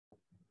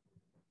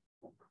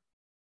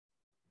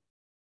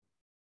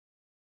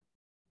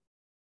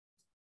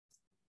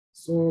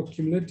So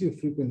cumulative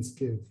frequency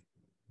curve.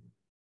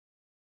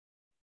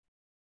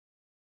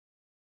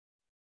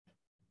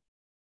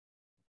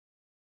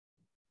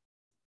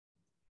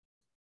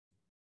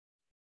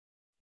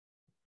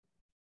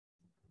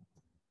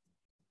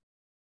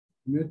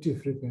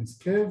 Cumulative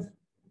frequency curve.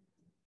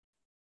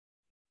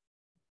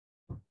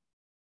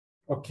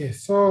 Okay,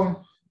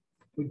 so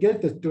we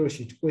get the tool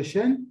sheet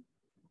question.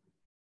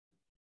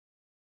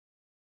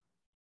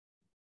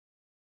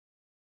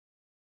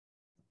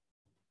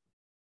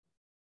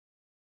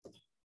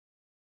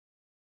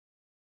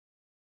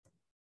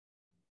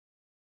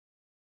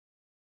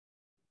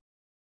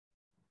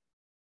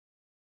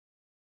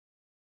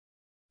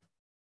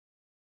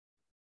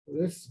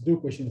 Let's do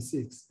question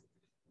 6.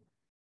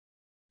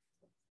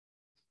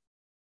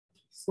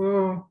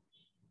 So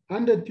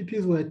 100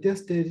 pupils were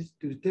tested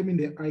to determine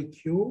the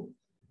IQ.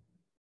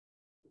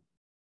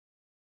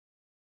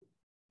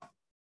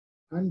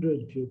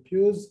 100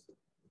 pupils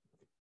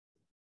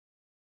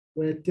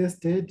were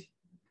tested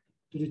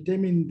to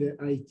determine the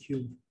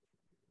IQ.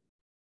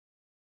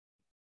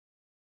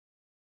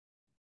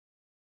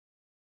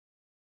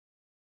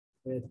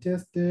 Were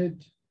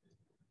tested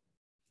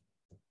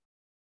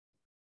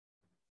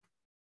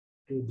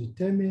to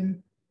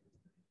determine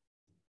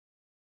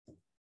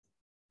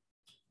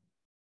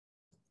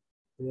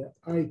the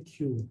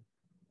IQ.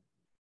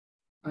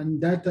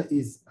 And data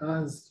is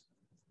as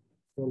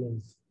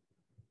follows.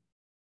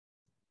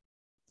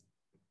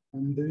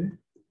 And the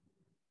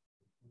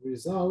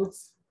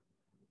results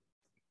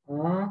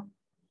are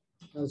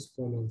as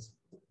follows.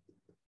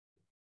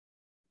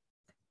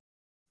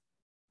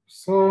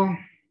 So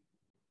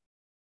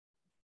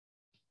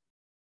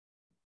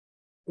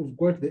we've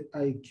got the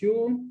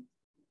IQ,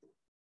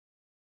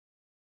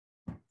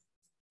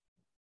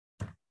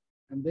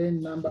 and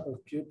then number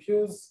of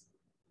pupils,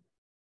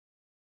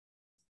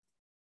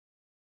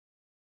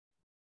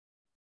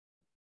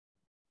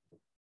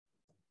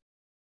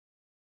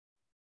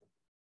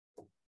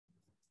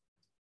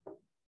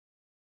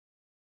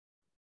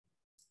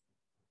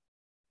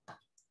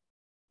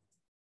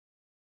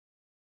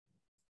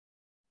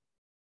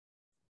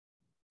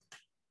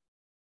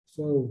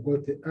 so we've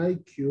got the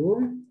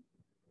IQ,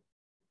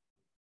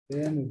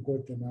 then we've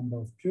got the number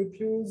of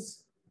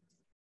pupils,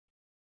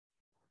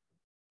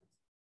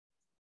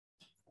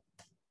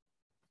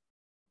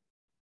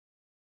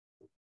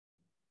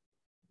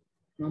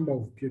 number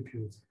of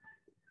pupils.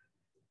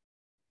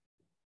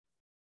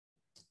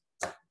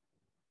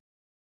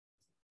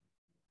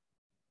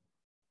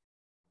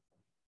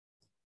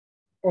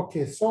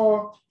 Okay,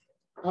 so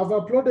I've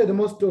uploaded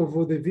most of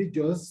the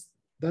videos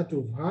that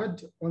we've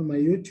had on my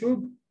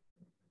YouTube.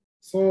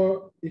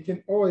 So you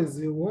can always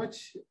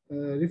watch,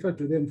 refer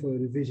to them for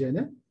revision.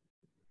 Eh?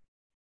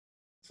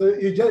 So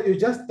you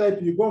just type,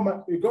 you go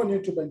on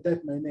YouTube and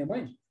type my name,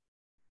 right?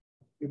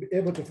 You'll be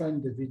able to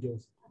find the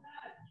videos.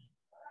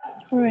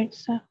 All right,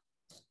 sir.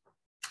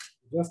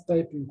 Just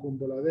type in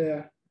Kumbola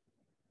there.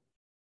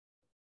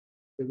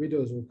 The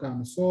videos will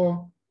come.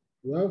 So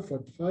we have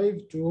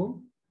 45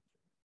 to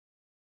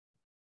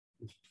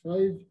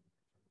 55.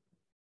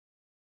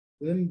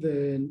 Then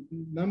the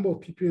number of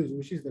pupils,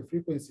 which is the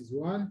frequency, is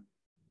 1.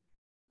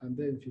 And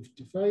then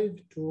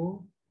 55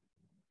 to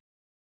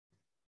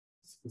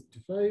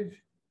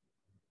 65.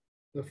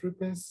 The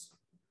frequency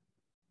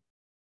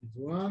is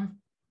 1.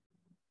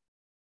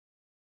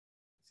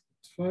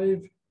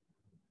 65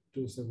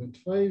 to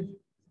 75.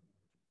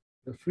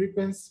 The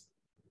frequency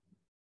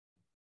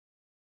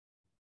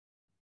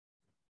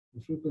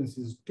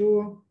is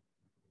 2.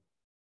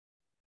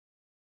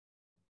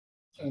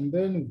 And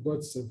then we've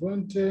got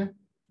 70.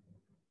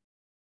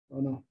 Oh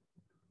no.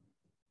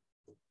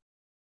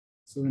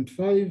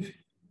 75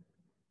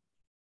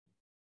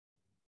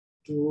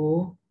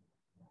 to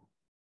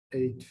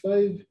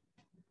 85.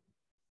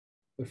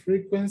 The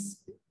frequency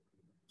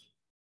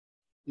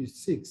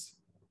is 6.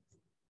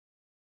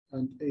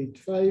 And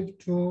 85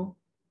 to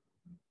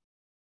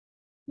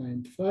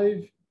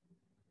 95.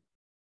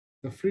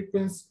 The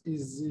frequency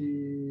is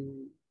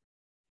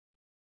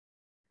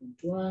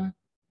 21.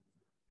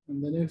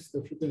 And the next,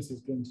 the frequency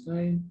is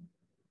 29,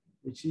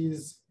 which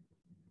is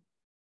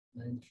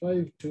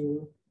 95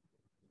 to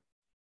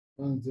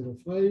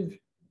 105.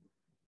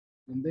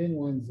 And then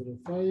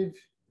 105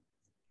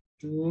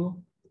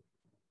 to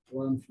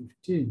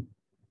 115.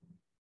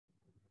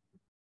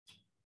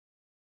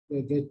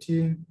 We're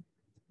getting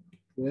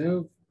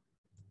 12,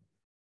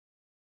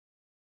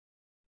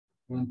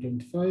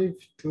 125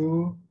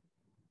 to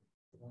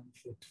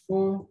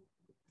 144.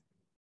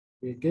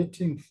 We're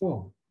getting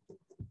 4.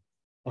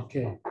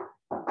 Okay.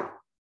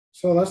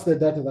 So that's the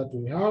data that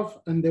we have.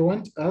 And they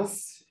want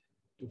us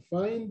to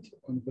find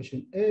on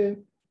question A,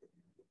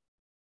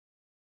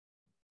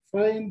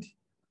 find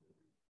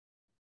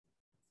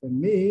the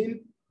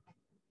mean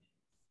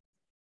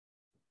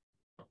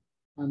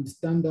and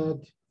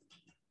standard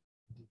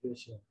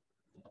deviation.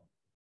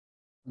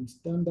 And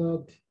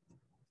standard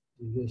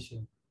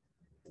deviation.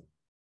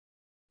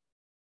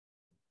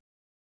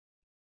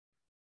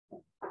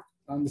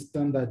 And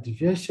standard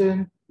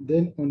deviation.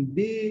 Then on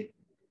B,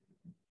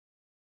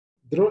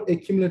 Draw a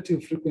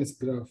cumulative frequency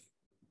graph.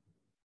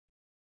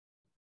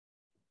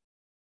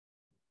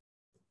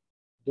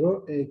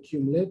 Draw a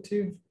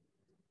cumulative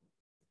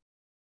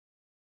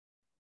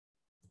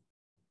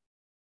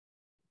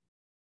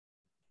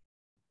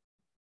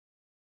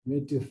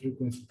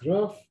frequency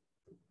graph.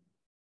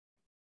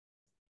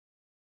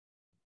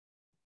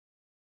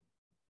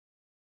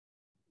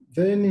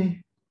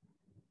 Then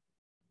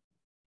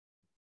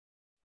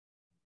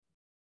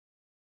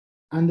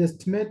and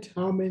estimate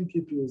how many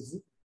pupils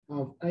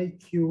have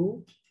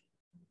IQ.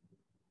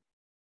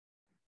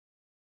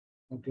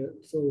 Okay,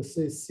 so we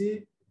say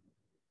C,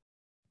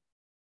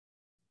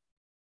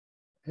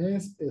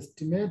 hence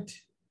estimate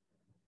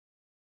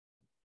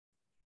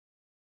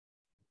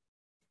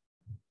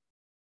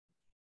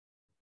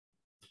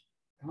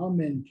how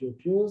many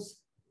pupils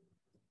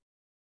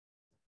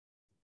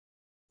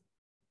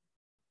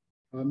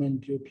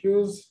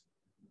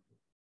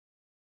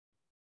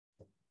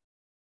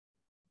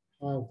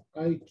have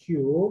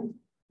IQs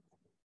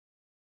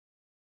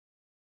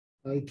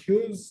I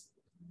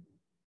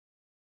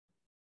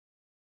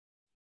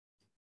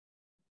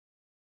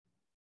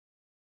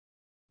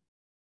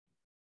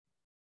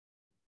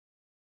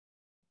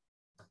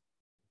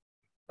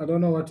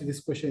don't know what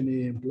this question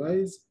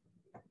implies,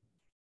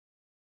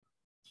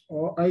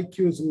 or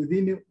IQs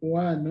within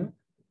 1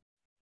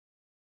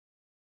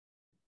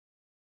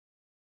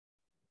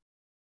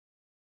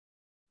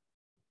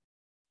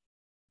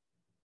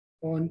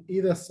 on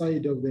either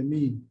side of the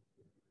mean.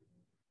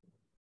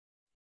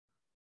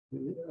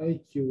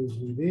 IQs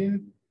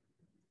within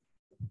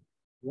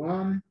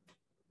 1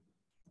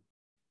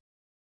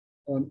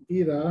 on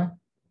either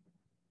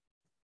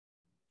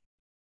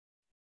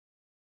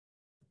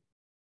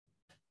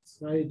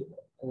side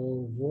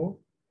of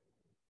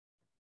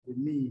the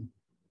mean.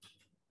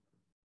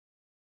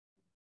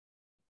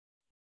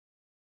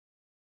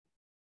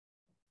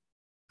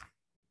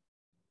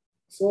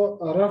 So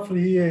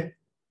roughly here,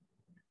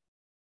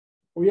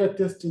 we are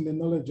testing the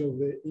knowledge of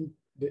the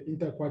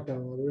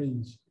interquartile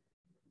range.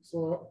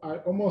 So I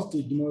almost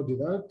ignored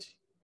that,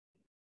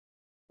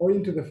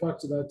 owing to the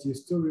fact that you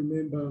still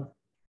remember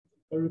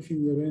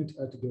everything you learned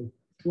at grade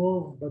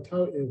 12, but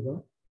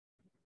however,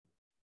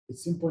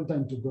 it's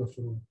important to go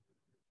through.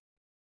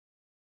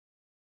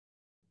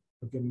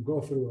 We can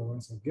go through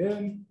once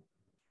again.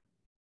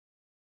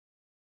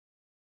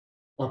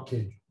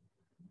 Okay,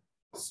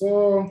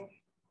 so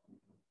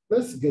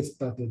let's get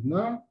started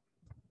now.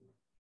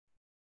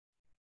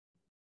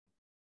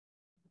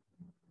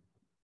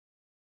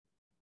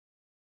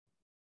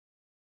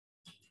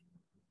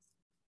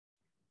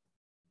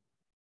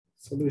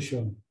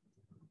 Solution.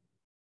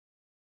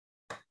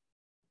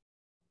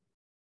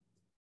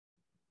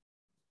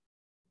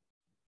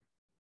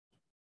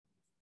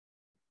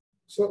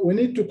 So we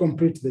need to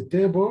complete the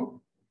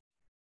table.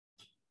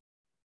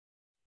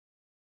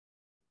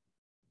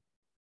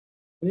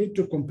 We need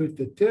to complete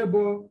the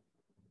table.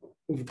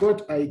 We've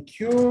got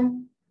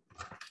IQ,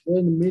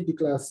 then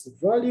mid-class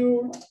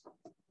value,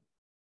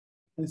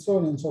 and so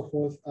on and so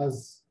forth,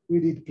 as we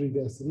did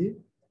previously.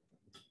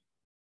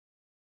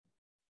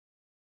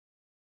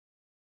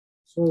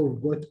 So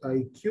we've got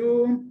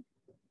IQ,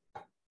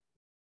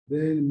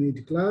 then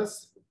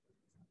mid-class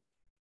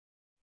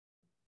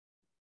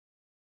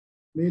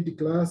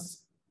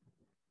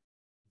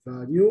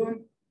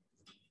value,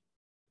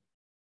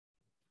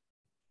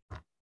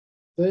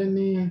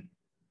 then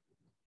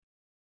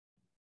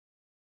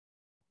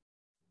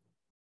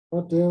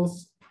what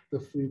else? The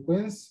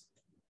frequency.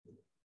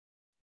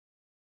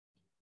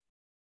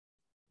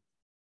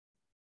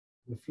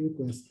 The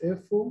frequency F,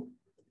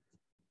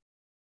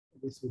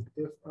 this with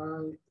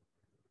Fi.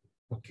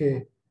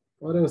 Okay,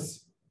 what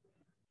else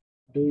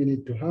do we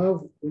need to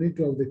have? We need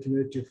to have the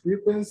cumulative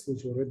frequency,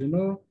 which we already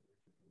know.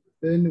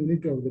 Then we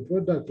need to have the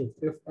product of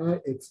Fi,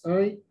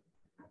 Xi,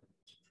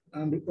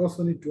 and we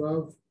also need to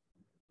have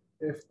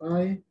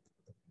Fi,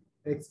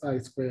 Xi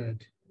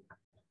squared.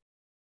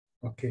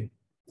 Okay,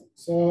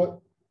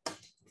 so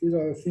these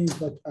are the things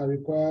that are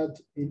required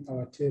in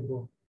our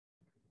table.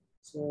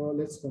 So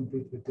let's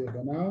complete the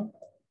table now.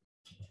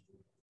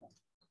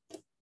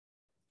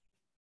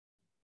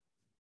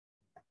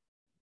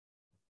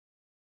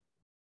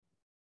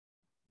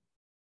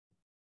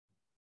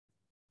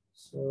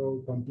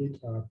 So complete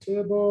our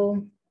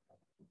table.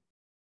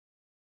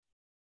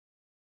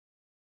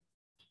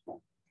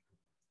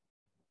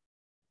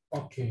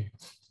 Okay.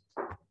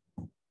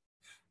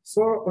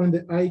 So on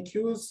the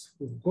IQs,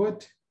 we've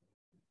got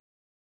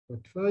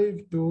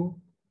 45 to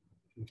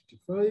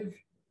 55.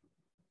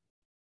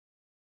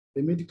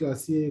 The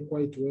mid-class here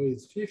quite well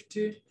is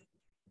 50,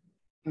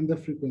 and the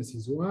frequency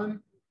is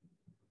 1.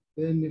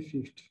 Then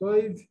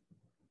 55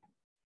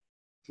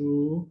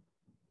 to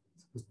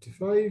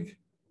 65.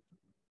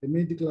 The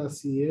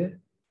mid-class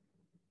here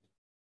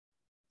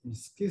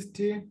is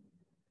 60.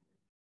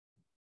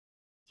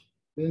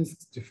 Then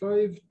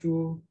 65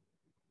 to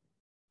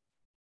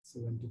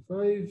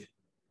 75.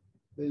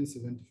 Then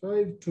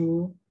 75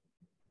 to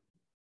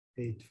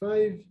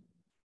 85.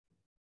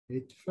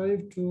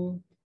 85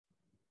 to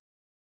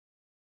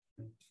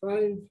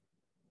 95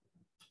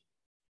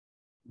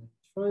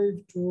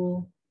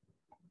 to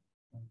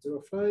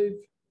 105,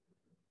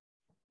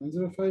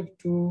 105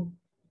 to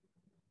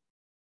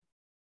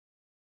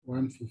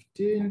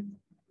 115,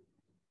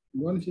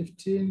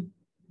 115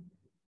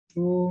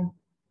 to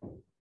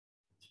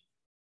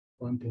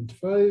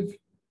 125,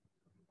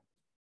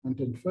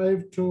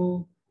 125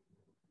 to,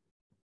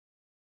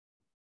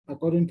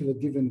 according to the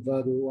given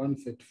value,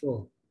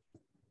 134.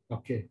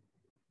 Okay,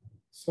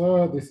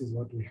 so this is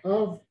what we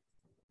have.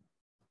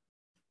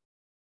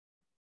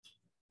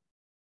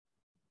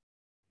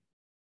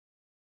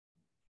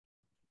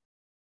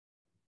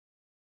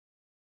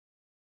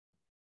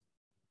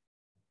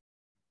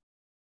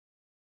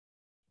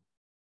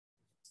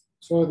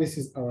 So this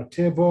is our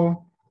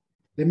table.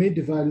 The mid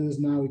values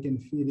now we can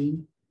fill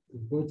in.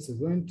 We've got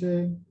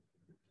 70,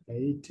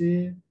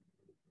 80,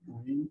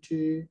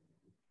 90,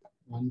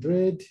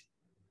 100,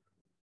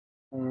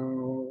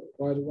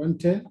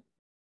 110,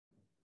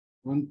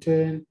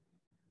 110,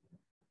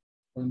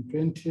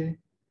 120,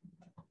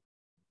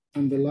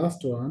 and the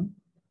last one.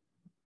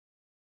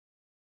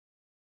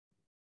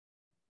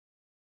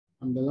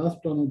 And the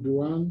last one will be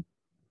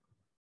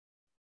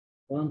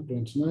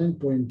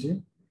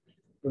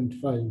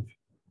 129.5.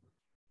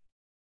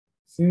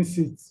 Since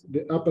it's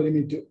the upper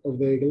limit of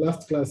the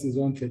last class is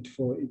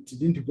 134, it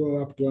didn't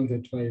go up to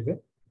 135.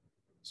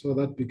 So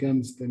that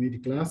becomes the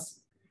mid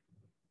class.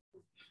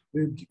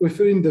 We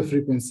fill in the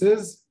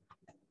frequencies.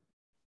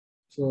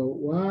 So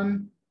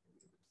 1,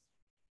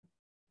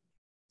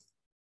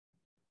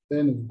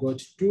 then we've got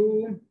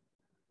 2,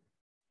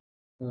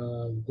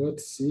 we've got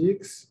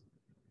 6,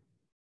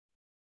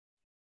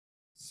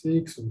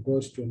 we've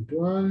got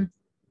 21,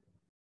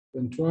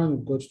 21,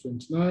 we've got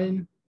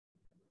 29,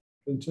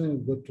 29,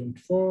 we've got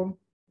 24,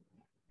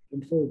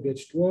 24, we get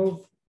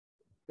 12,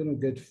 then we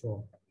get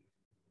 4.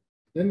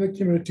 Then the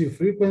cumulative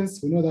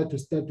frequency, we know that to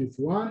start with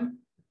 1,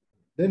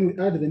 then we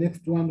add the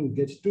next one, we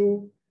get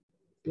 2,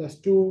 plus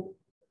 2,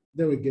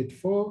 then we get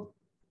 4,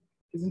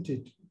 isn't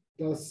it?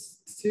 Plus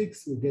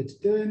 6, we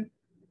get 10,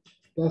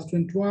 plus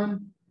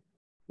 21,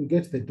 we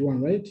get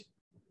 31, right?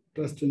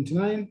 Plus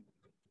 29,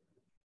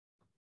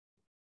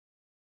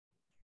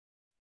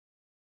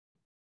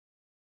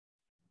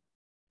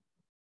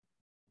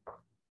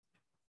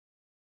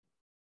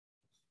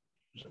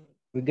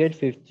 we get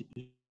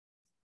 50.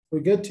 we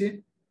get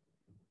it.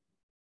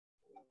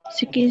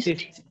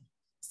 60.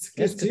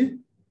 60.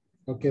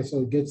 Okay, so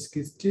we get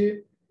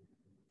 60.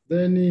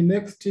 Then the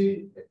next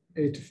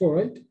 84,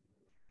 right?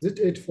 Is it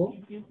 84?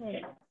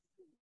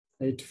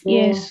 84.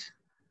 Yes.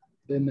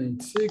 Then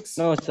 96.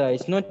 No, sir,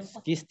 it's not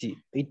 60.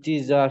 It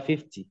is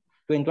 50.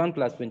 21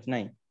 plus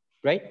 29,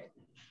 right?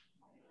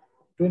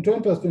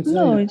 21 plus 29.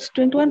 No, it's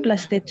 21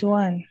 plus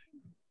 31.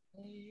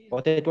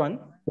 Or 31?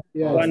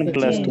 Yeah, 1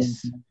 plus 2.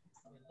 Yes.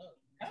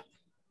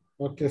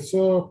 Okay,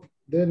 so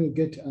then we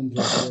get 100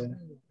 there.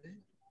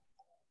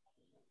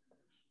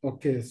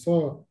 Okay,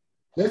 so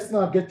let's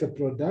now get the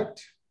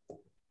product.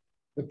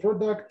 The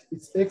product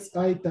is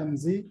xi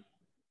times z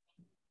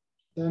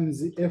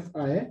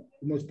fi.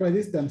 We multiply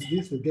this times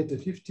this, we get a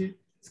 50.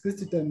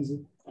 60 times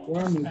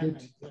 1, we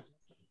get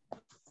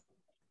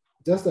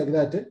just like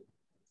that.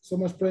 So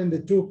multiplying the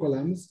two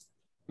columns,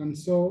 and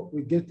so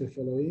we get the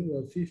following. We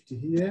have 50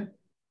 here,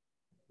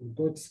 we've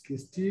got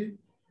 60,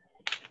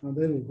 and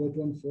then we've got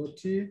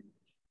 140,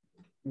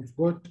 we've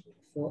got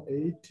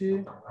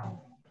 480,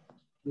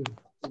 we've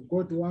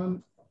got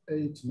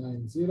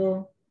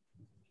 1890,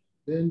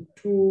 then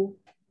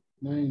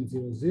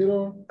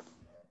 2900,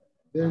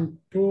 then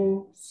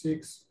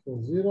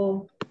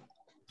 2640,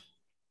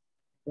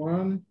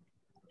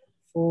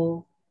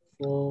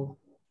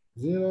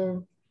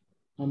 1440,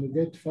 and we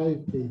get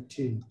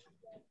 518.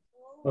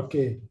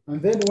 Okay,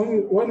 and then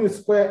when we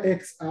square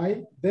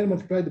xi, then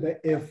multiplied by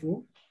f,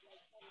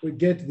 we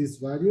get these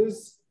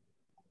values.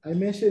 I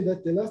mentioned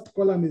that the last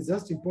column is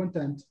just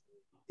important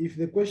if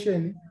the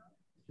question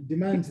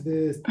demands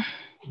the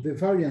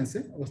variance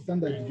or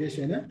standard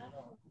deviation.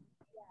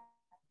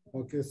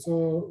 Okay,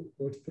 so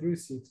got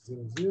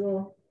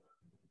 3600,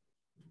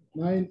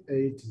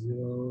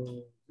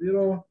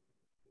 9800,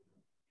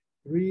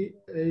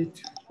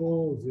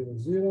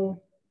 38400,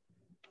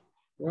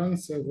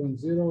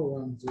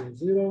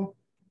 170100,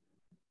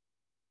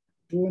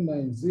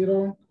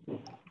 29000,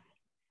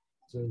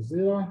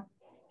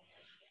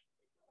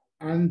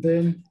 and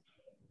then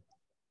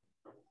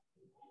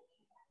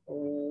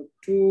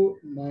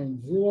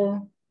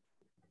 290,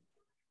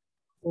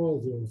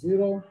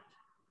 400,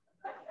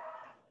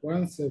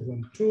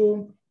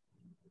 172,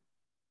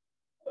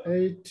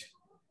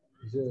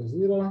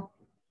 800,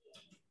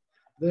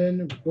 then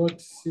we've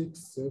got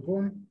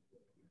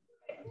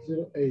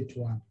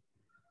 67081.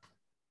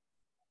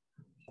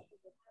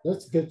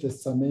 Let's get the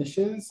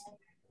summations.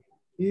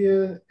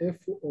 Here,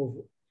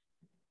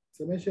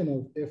 summation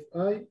of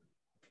fi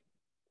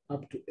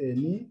up to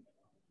any.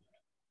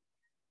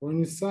 When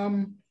we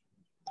sum,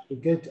 we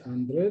get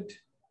 100,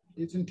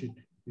 isn't it?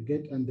 We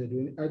get 100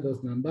 when we add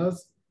those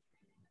numbers.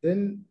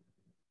 Then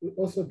we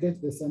also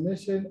get the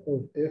summation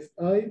of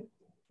fi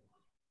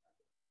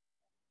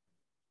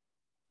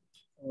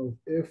of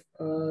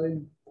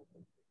Fi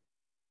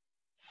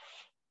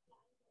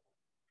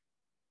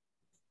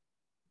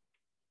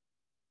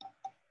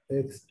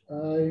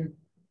xi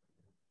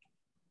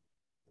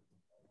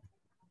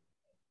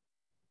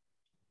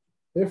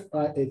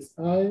Fi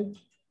xi,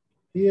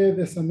 here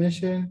the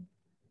summation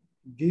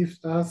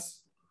gives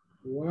us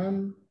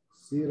 1,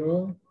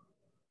 0,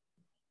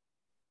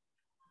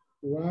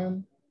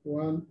 1,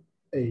 1,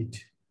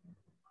 8.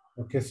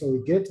 Okay, so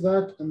we get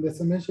that, and the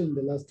summation in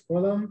the last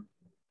column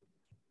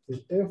is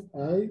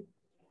Fi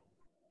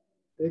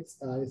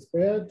xi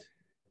squared.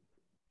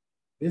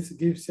 This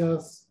gives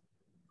us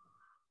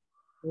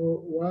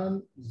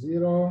 1,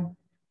 0,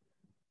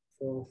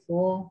 4,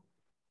 4,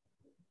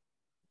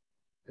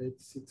 8,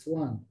 6,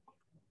 1.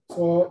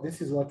 So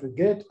this is what we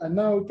get, and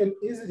now we can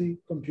easily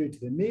compute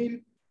the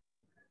mean.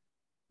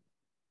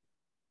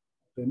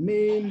 The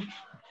mean,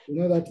 we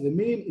know that the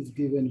mean is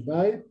given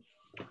by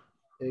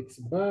x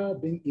bar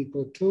being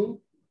equal to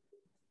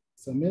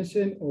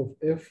summation of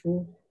Fi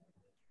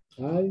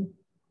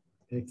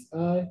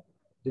xi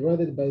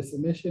divided by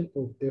summation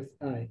of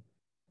Fi.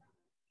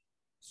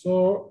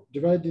 So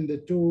dividing the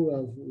two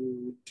of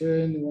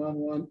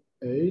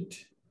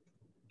 10,118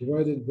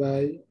 divided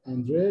by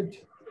 100,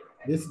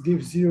 this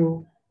gives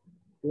you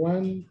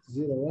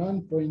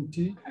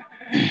 101.18.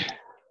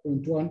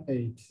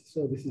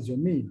 So this is your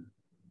mean.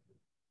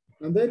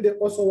 And then they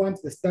also want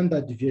the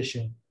standard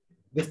deviation.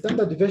 The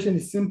standard deviation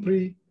is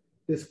simply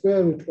the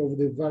square root of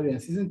the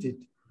variance, isn't it?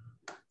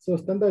 So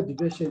standard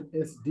deviation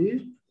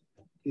SD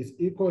is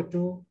equal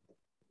to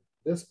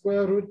the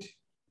square root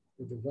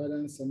of the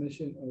variance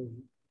summation of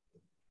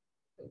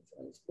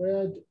xi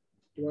squared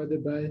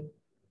divided by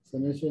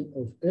summation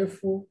of F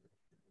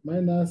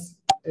minus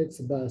x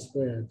bar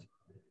squared.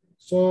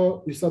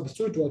 So you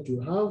substitute what you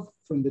have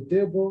from the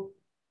table.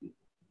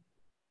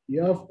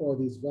 You have all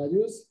these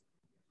values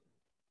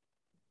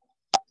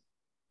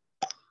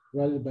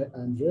divided by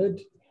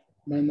 100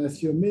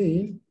 minus your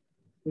mean,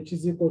 which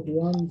is equal to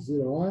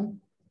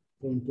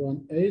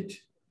 101.18,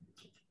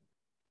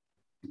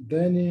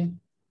 then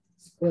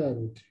square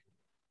root.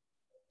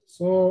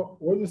 So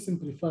when you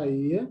simplify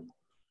here,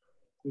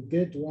 you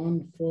get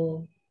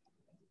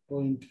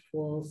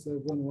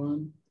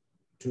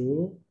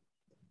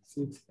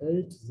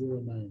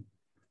 14.47126809.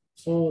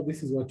 So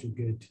this is what you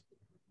get.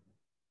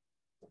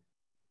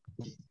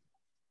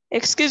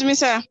 Excuse me,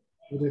 sir.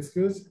 With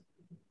excuse?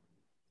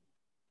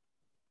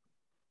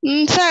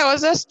 Sir, I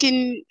was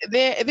asking,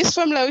 this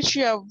formula which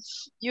you have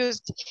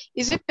used,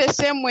 is it the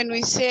same when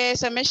we say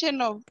summation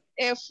of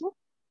F,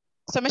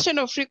 summation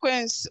of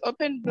frequency,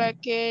 open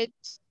bracket,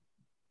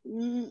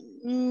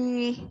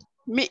 the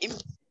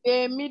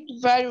mid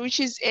value,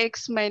 which is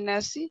x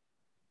minus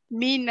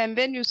mean, and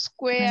then you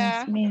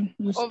square Mean,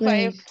 you over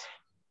square F?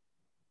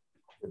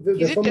 it. The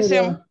Is it formula, the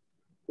same?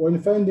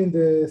 when finding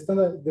the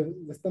standard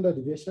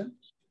deviation?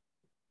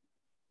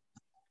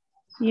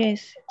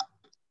 Yes.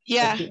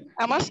 Yeah,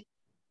 Okay.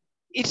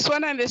 it's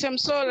one and the same.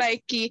 So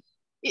like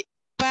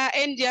per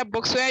NDR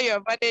box where you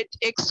have added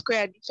x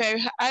squared, if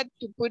I had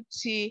to put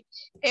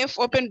F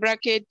open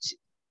bracket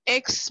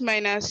x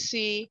minus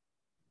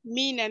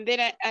mean, and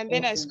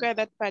then I square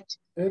that part.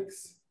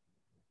 X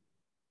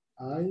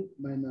I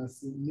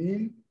minus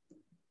mean,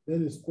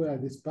 then you square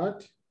this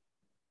part.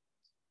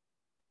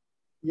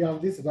 You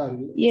have this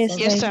value. Yes,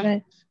 Yes, like sir.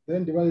 that.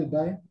 Then divided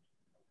by?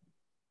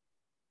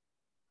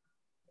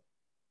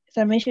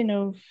 Summation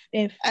of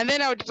F. And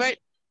then I would divide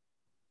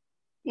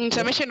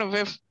summation of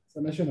F.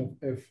 Summation of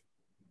F.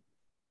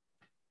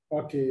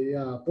 Okay,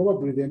 yeah,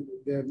 probably they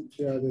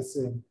are the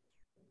same.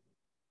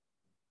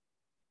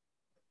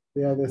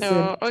 They are the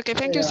same. Okay,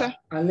 thank you, sir.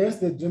 Unless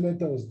the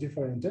denominator was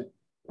different.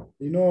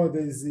 You know,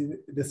 there's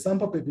the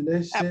sample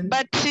population.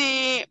 But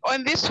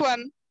on this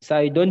one, So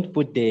I don't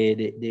put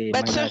the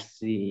but minus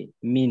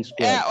mean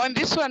square. on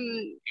this one,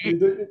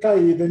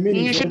 The mean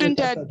you is shouldn't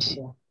already add. factored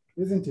for,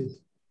 isn't it?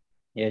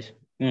 Yes.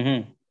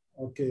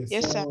 Okay,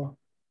 Yes, so. sir.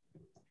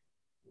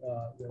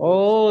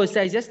 Oh,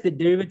 so it's just the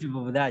derivative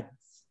of that.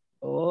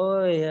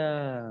 Oh,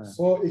 yeah.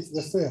 So it's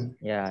the same.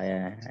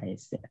 Yeah, I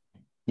see.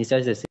 It's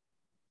just the same.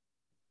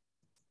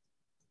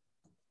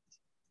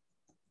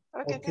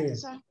 Okay, thank you,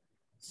 sir.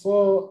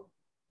 So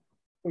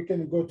we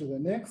can go to the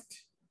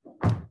next,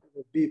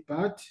 the B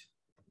part.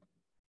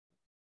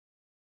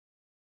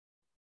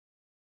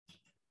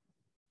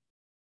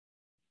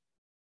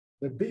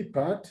 The B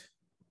part,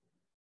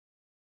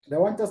 they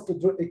want us to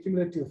draw a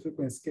cumulative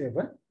frequency curve.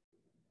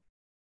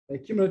 A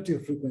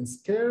cumulative frequency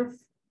curve.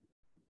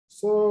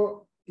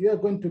 So you are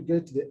going to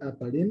get the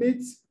upper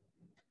limits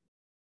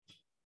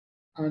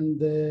and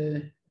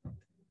the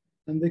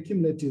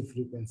cumulative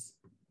frequency.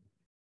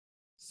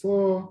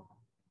 So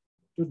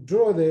to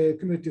draw the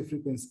cumulative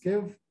frequency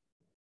curve,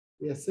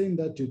 we are saying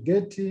that you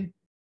get the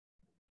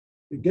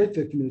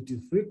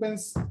cumulative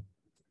frequency,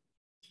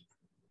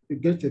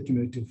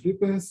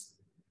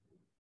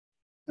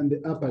 and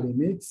the upper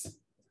limits.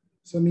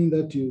 So mean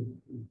that you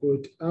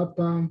got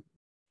upper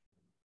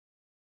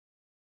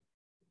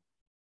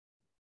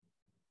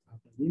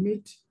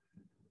limit,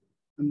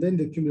 and then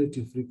the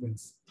cumulative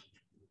frequency.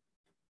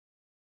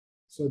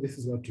 So this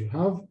is what you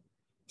have.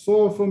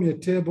 So from your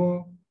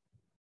table,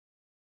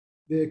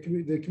 the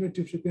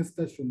cumulative frequency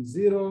starts from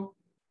 0.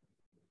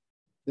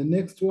 The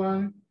next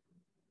one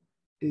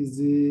is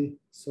the,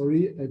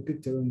 sorry, I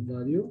picked the wrong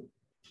value.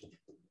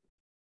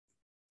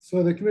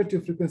 So the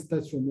cumulative frequency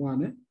starts from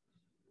 1,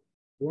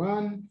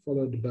 1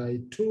 followed by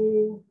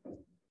 2,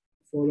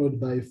 followed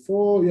by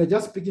 4. You're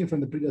just picking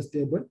from the previous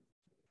table,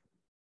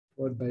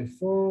 followed by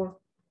 4.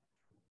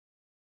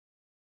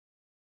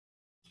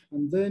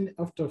 And then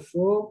after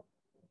 4,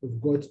 we've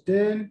got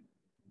 10,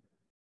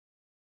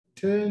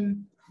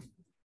 10,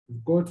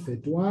 we've got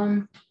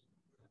 31,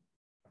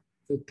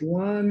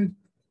 31,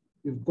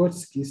 we've got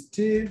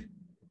 60.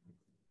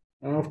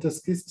 After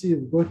 60,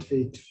 you've got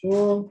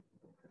 84.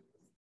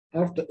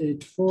 After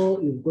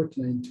 84, you've got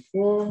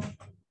 94.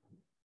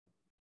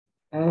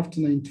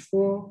 After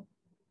 94,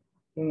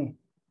 no,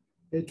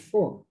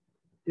 84.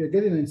 You're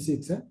getting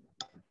 96, eh?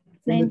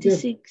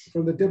 96.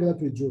 From the table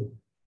that we drew.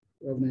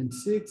 We have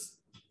 96.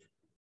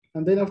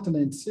 And then after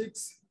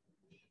 96,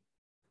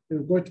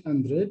 we've got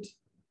 100.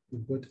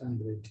 We've got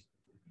 100.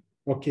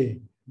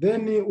 Okay.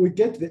 Then we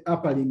get the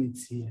upper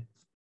limits here.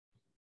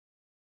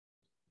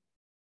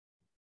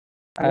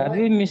 Have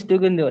you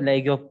mistaken the,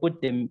 like you've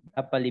put the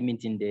upper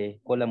limit in the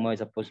column where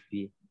it's supposed to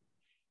be?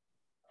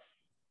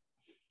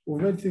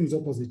 We've made things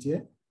opposite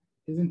here,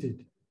 isn't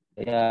it?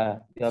 Yeah,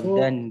 you have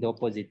done the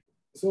opposite.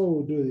 So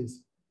we'll do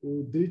this.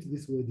 We'll do it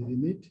this way, the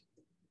limit.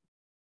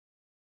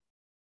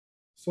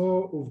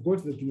 So we've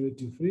got the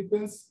cumulative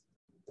frequency.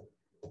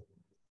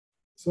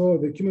 So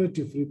the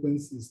cumulative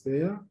frequency is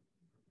there,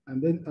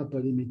 and then upper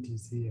limit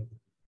is here.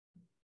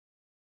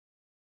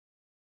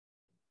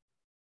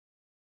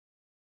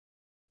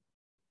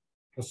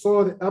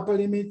 So the upper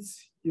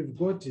limits, you've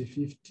got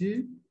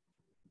 50,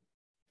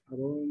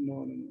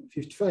 no,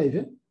 55,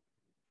 eh?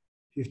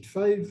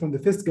 55 from the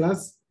first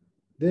class,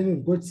 then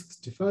we've got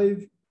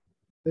 65,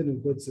 then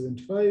we've got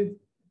 75,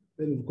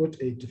 then we've got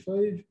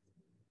 85,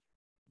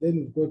 then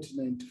we've got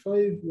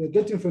 95. We're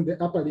getting from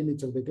the upper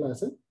limit of the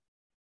class. Eh?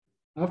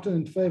 After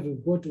 95,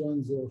 we've got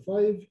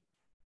 105.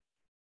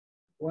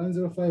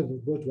 105,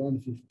 we've got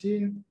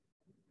 115,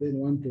 then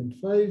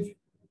 125,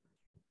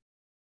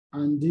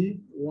 and the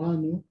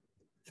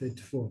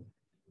 134.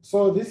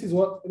 So this is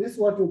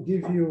what will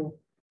give you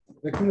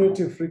the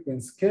cumulative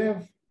frequency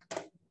curve.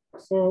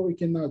 So we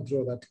can now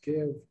draw that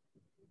curve.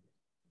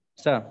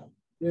 Sir.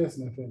 Yes,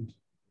 my friend.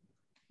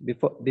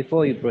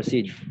 Before you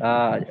proceed,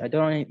 I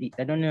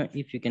don't know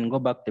if you can go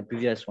back to the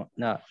previous one.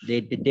 No,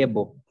 the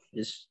table.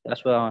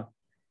 That's where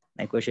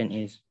my question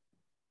is.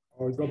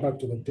 I'll go back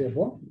to the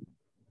table.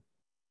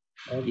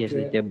 Okay. Yes,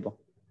 the table.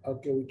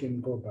 Okay, we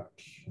can go back.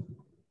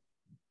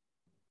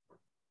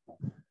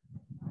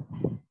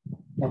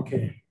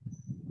 Okay.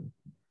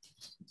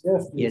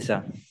 Yes, please. Yes,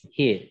 sir.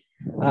 Here.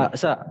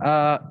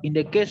 Sir, in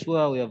the case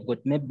where we have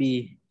got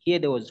maybe here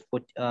there was,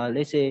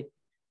 let's say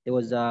there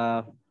was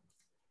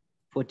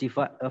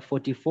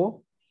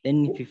 44,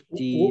 then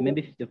 50,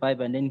 maybe 55,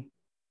 and then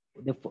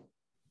the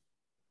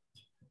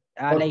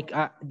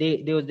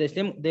there was the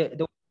same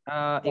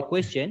a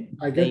question.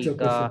 I get your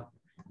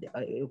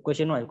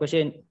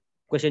question.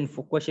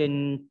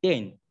 Question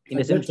 10 in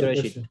the same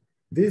spreadsheet.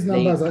 These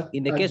numbers like,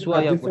 in the case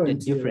where you have got the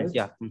difference,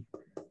 here, right?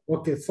 Yeah.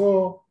 Okay,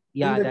 so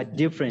yeah, that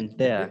difference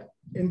there.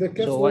 In the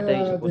case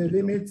where the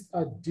limits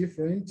are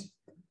different,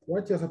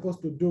 what you're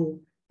supposed to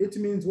do, it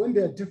means when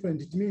they are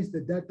different, it means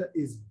the data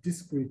is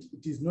discrete.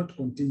 It is not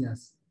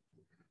continuous.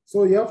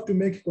 So you have to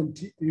make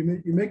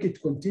you make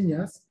it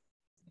continuous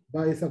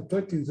by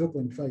subtracting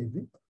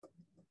 0.5.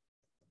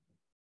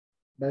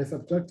 By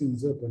subtracting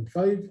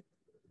 0.5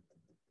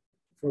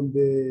 from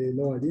the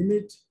lower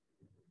limit,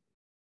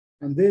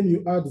 and then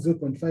you add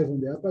 0.5 on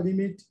the upper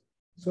limit,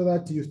 so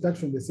that you start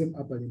from the same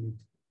upper limit.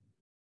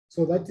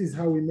 So that is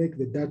how we make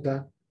the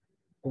data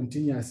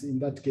continuous in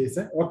that case.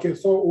 Eh? Okay,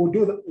 so we'll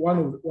do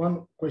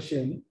one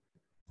question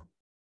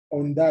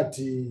on that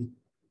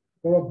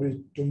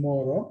probably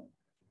tomorrow.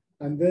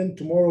 And then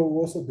tomorrow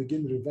we'll also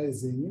begin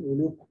revising.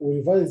 We'll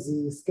revise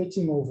the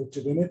sketching of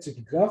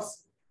trigonometric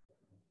graphs,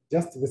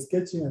 just the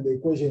sketching and the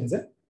equations.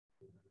 Eh?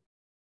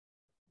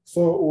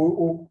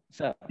 So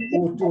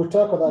we'll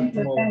talk about that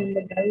tomorrow.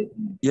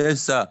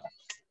 Yes, sir.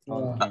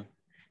 Okay.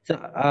 So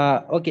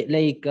okay,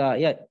 like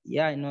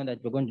yeah, I know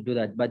that we're going to do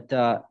that, but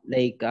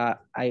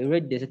I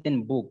read the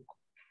certain book,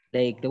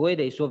 like the way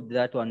they solved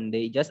that one,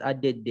 they just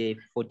added the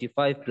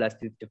 45 plus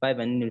 55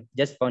 and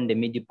just found the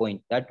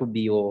midpoint. That would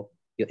be your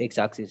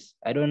x-axis.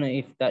 I don't know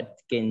if that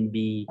can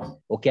be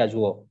okay as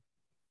well.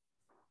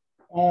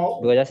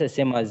 Because that's the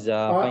same as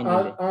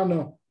finding.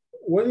 No,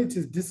 when it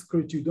is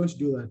discrete, you don't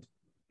do that.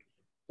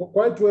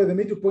 Quite well, the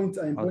midpoints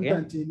are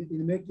important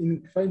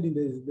in finding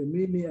the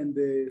mean and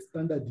the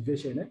standard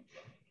deviation. Eh?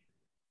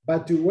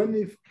 But when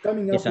it's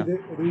coming up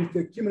with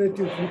the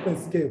cumulative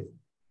frequency curve,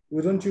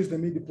 we don't use the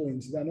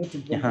midpoints. They are not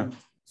important.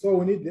 So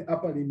we need the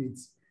upper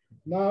limits.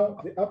 Now,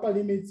 the upper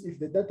limits, if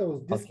the data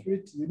was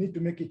discrete, you need to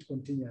make it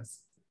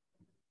continuous.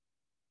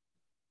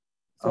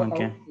 So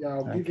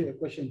I'll give you a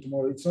question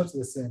tomorrow. It's not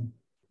the same.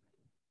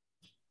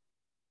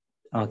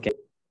 Okay.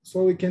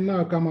 So we can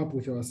now come up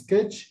with our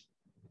sketch.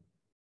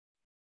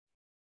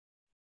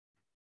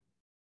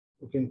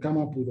 We can come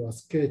up with our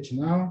sketch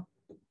now.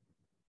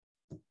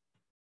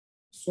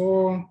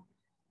 So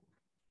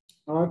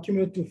our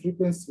cumulative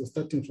frequency is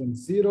starting from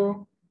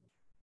 0.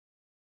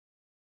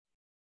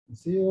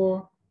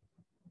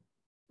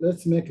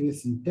 Let's make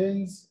this in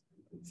tens.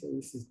 So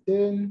this is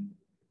 10.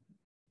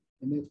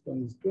 The next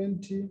one is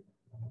 20.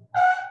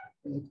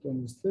 The next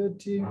one is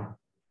 30.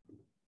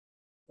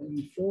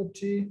 And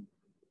 40.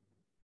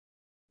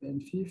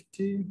 And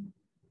 50.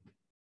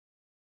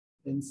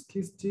 And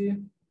 60.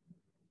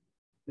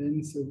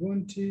 And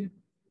 70.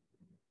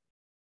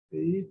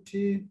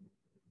 80.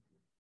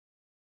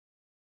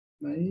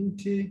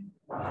 90.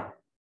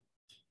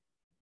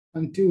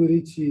 Until we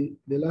reach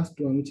the last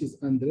one, which is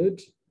 100.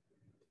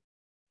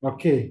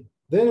 Okay,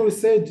 then we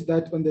said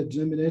that on the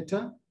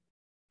denominator,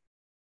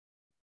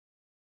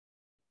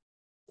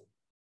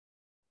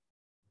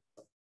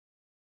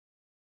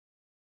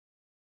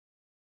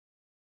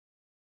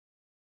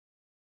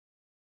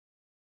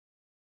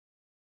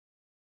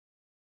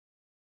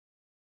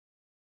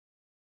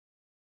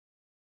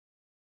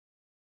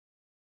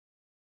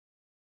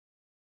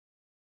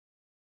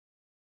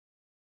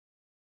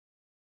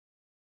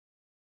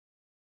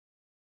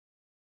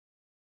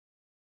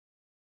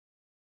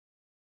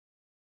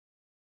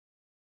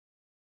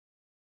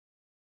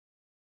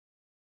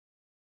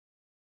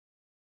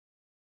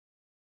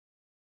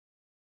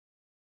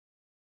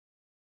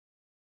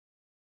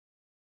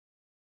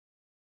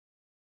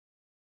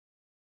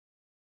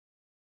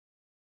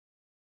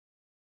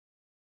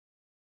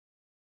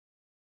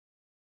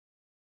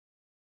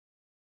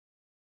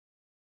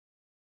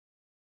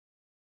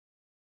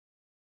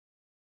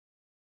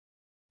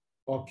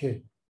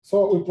 okay,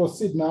 so we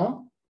proceed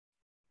now.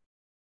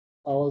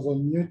 I was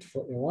on mute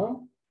for a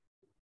while.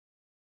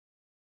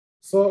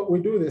 So we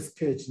do the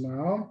sketch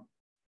now.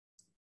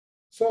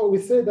 So we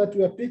say that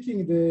we are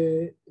picking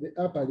the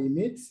upper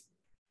limit.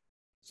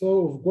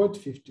 So we've got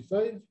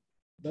 55.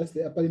 That's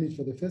the upper limit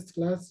for the first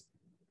class.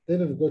 Then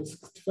we've got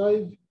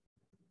 65,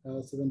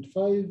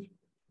 75,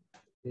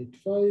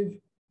 85,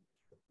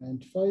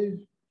 95,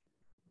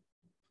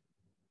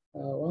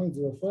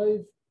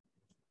 105,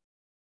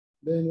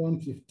 then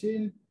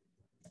 115,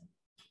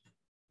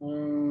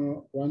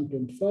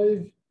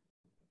 125,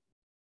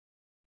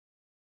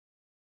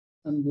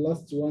 and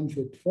last one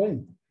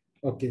 45.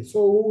 Okay,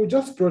 so we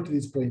just plot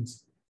these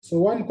points. So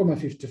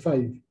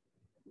 1,55,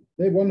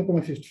 maybe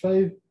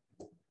 1,55,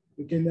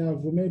 we can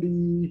have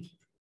maybe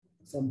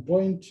some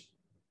point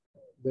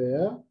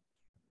there.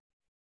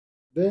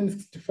 Then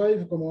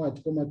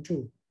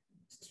 65,2.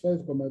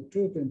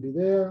 65,2 can be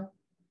there.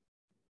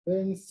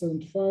 Then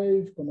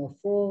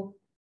 75,4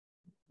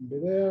 can be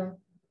there.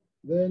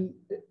 Then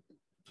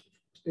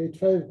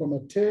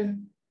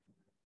 85,10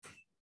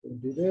 can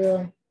be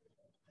there.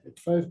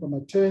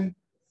 85,10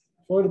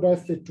 followed by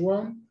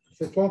 31,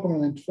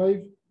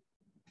 31,95.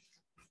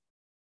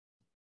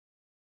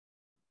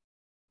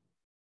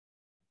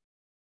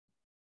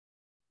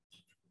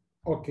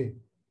 Okay,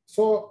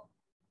 so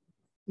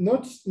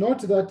note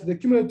that the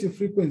cumulative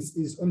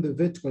frequency is on the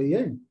vertical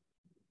end.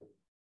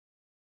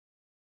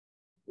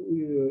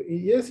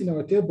 Yes, in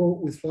our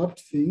table, we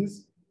swapped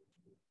things.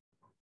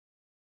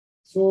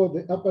 So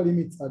the upper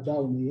limits are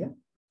down here.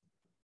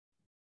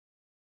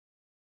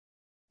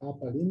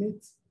 Upper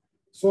limits.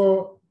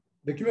 So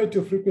the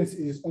cumulative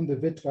frequency is on the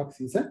vertical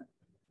axis.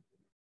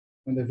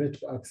 On the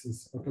vertical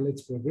axis. Okay,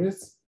 let's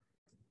progress.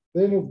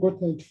 Then we've got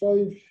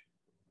 95.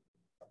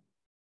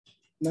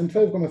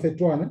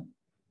 95,31.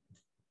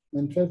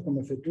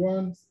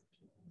 95,31.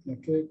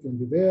 Okay, can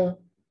be there.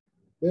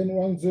 Then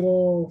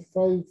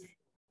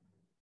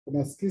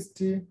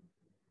 105,60.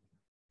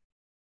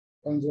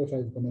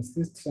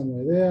 105,60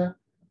 somewhere there.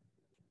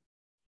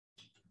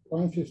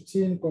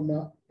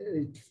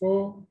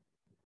 115,84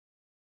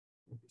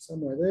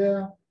 somewhere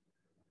there.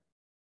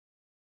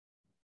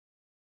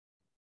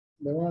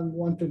 The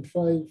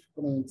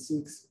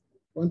 125,96.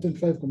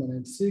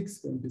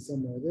 125,96 can be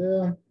somewhere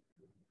there.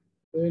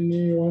 Then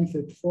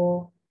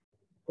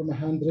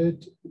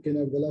 134,100, you can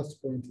have the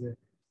last point there.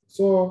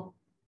 So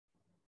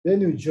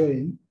then you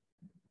join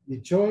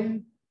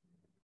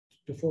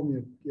to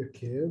form your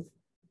curve.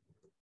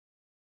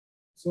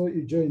 So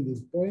you join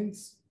these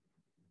points.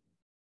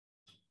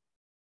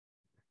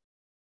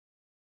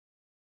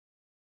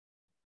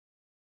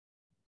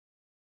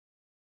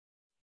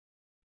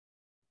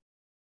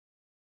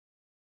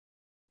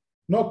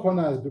 No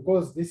corners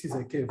because this is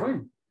a curve,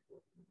 right?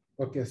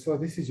 Okay, so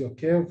this is your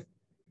curve.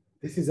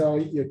 This is how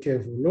your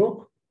curve will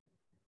look.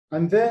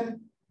 And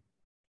then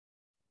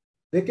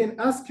they can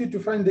ask you to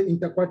find the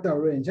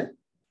interquartile range.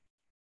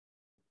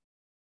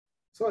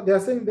 So they are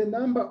saying the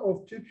number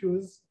of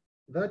pupils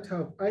that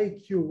have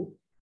IQ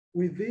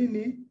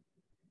within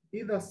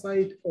either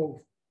side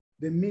of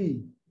the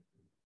mean.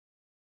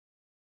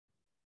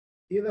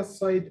 Either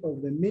side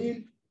of the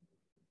mean.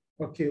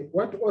 Okay,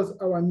 what was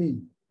our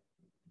mean?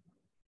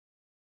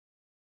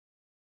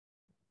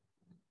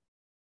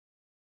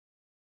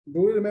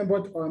 Do we remember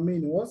what our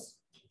mean was?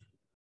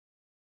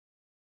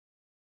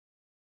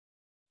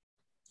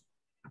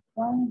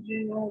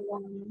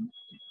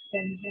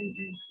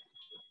 101.8.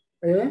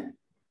 Eh?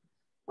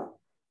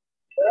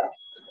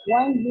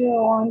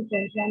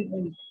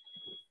 101.8.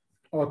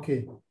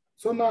 Okay.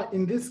 So now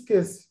in this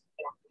case,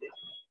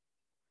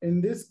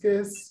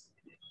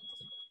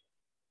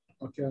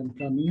 okay, I'm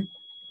coming.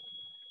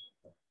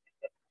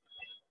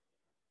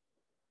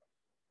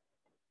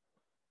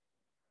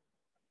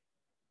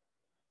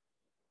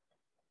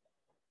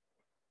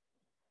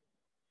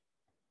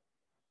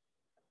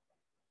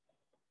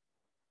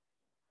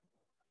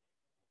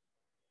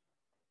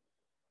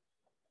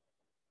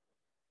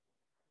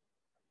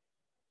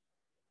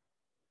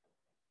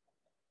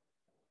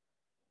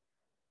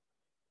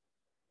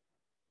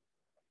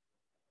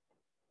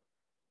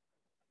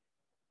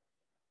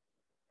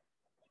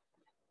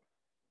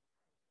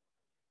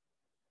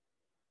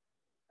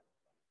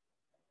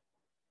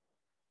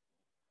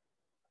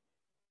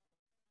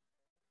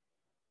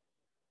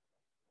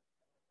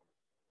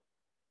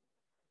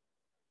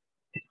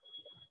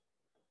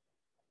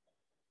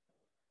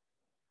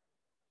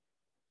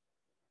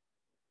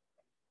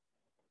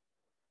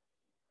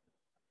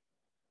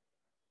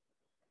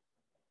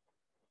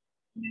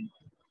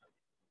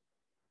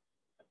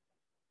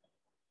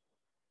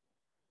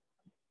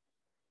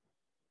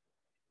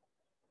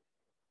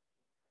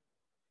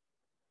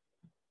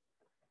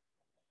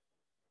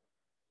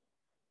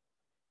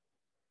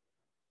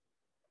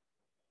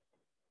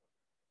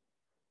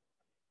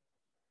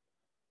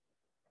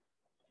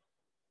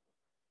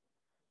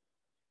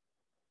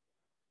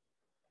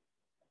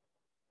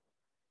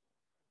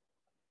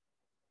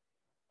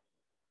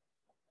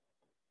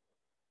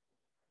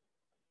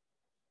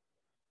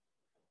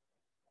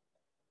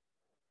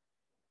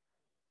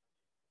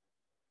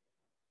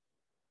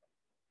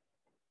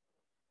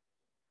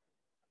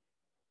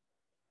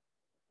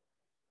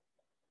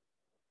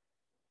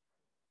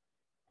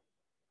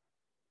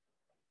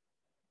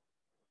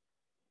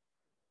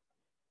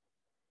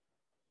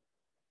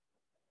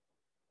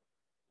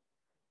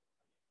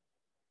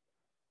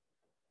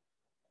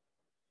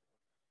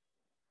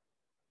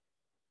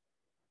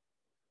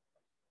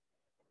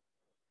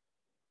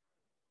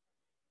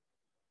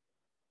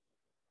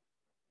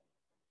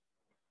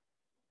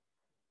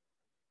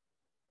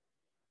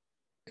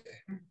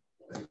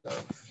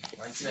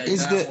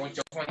 Is the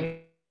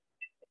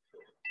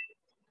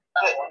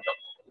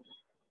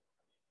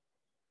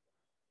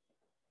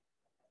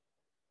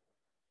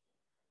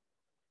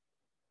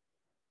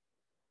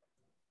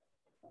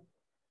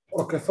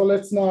Okay, so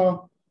let's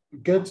now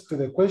get to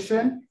the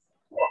question.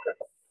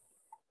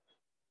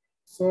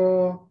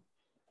 So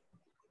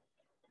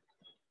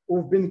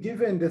we've been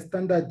given the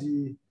standard.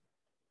 They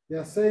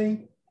are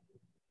saying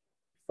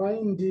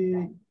find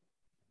the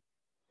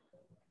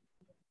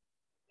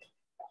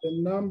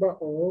number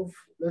of,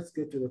 let's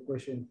get to the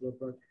question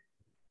proper.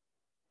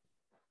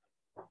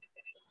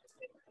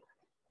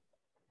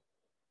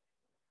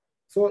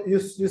 So you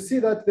see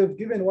that they've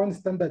given one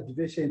standard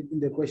deviation in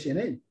the question,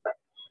 eh?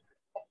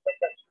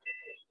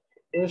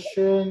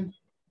 Question.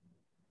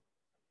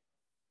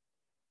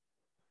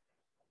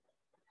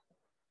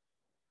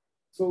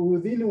 So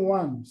within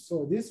one,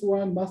 so this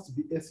one must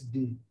be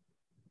SD.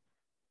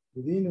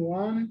 Within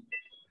one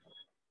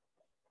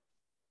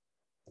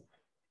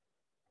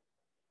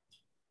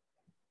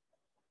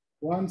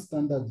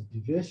standard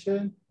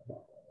deviation,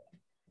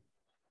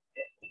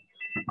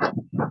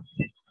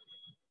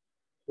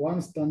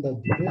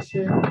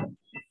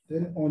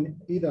 then on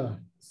either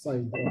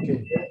side,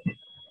 okay.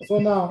 So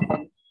now,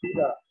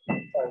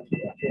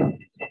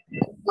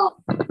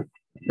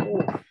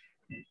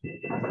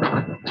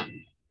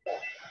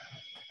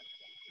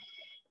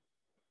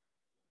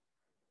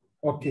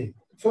 okay.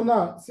 So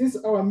now, since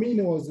our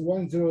mean was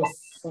 10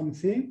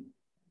 something,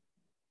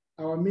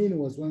 our mean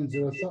was 10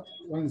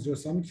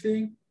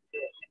 something.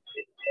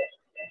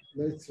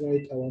 Let's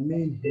write our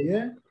mean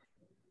here.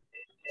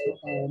 So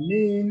our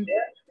mean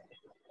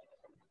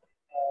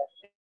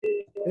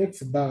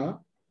X bar,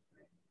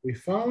 we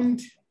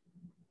found,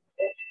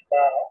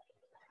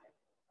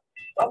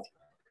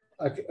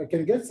 I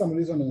can get some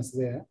resonance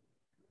there.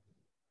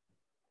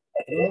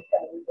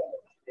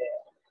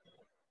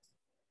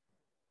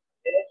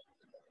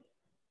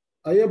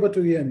 Are you able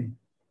to hear me?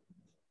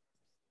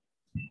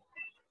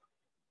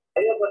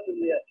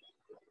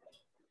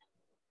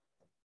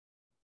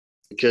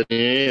 Can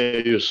hear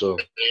you, sir.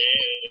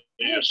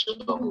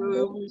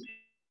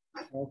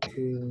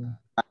 Okay.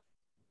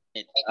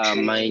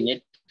 My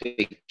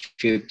network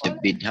tripped a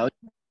bit. How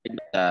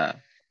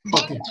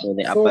Okay. so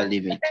the So upper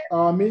limit?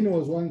 our mean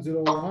was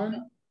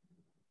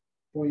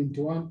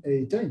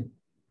 101.118.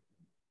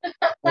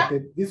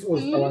 Okay, this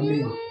was our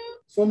mean.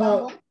 So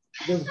now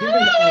they've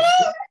given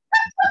us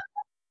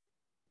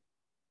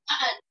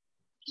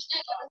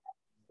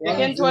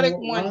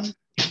 101.18.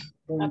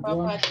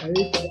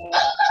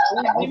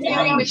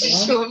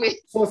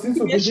 So since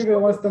we've been given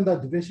one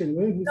standard deviation,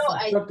 when we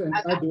subtract and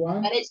add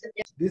one,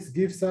 this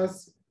gives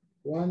us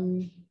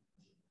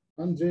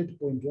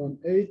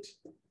 100.18.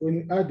 When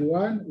we add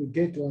one, we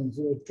get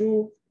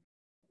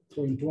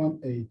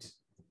 102.18.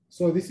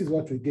 So this is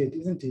what we get,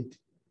 isn't it?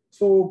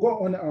 So we'll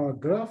go on our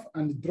graph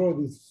and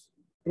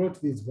plot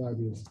these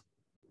values.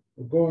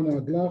 We'll go on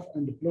our graph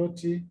and plot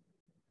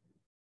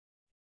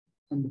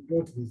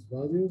these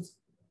values.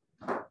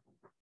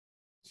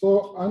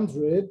 So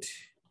 100.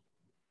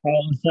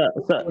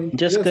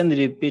 Just Yes. can you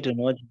repeat on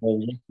what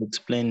you just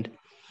explained?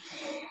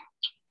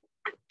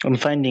 I'm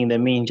finding the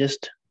mean.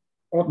 Just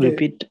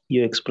repeat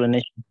your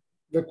explanation.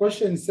 The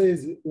question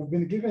says we've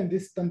been given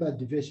this standard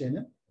deviation.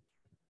 Eh?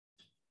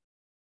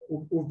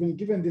 We've been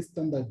given this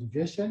standard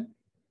deviation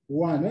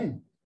 1. Eh?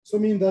 So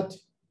mean that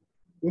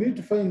we need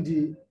to find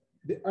the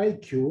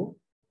IQ,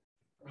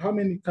 how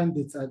many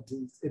candidates at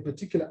a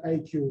particular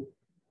IQ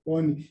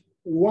on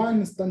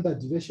one standard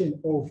deviation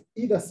of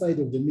either side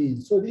of the mean.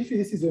 So if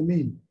this is a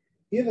mean,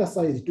 either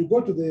side, to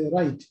go to the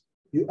right,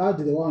 you add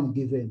the one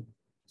given.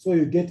 So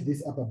you get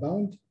this upper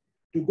bound.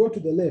 To go to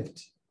the left,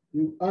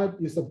 you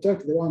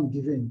subtract the one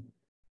given.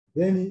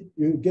 Then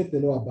you get the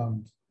lower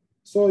bound.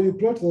 So you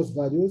plot those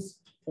values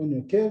on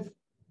your curve.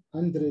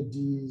 100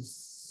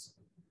 is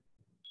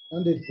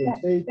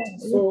 100.8.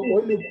 So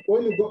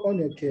when you go on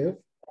your curve,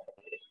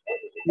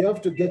 you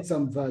have to get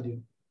some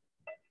value.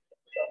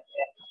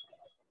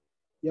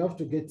 You have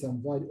to get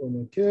some value on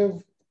your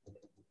curve.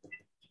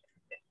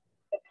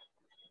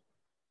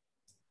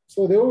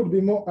 So they would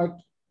be more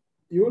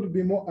you would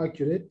be more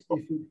accurate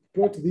if you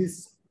plot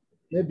this,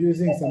 maybe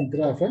using some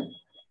graph,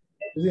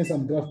 using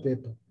some graph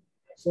paper.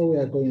 So we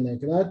are going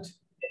like that.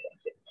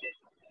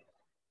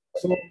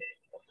 So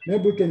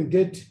maybe we can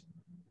get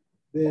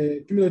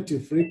the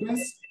cumulative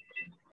frequency.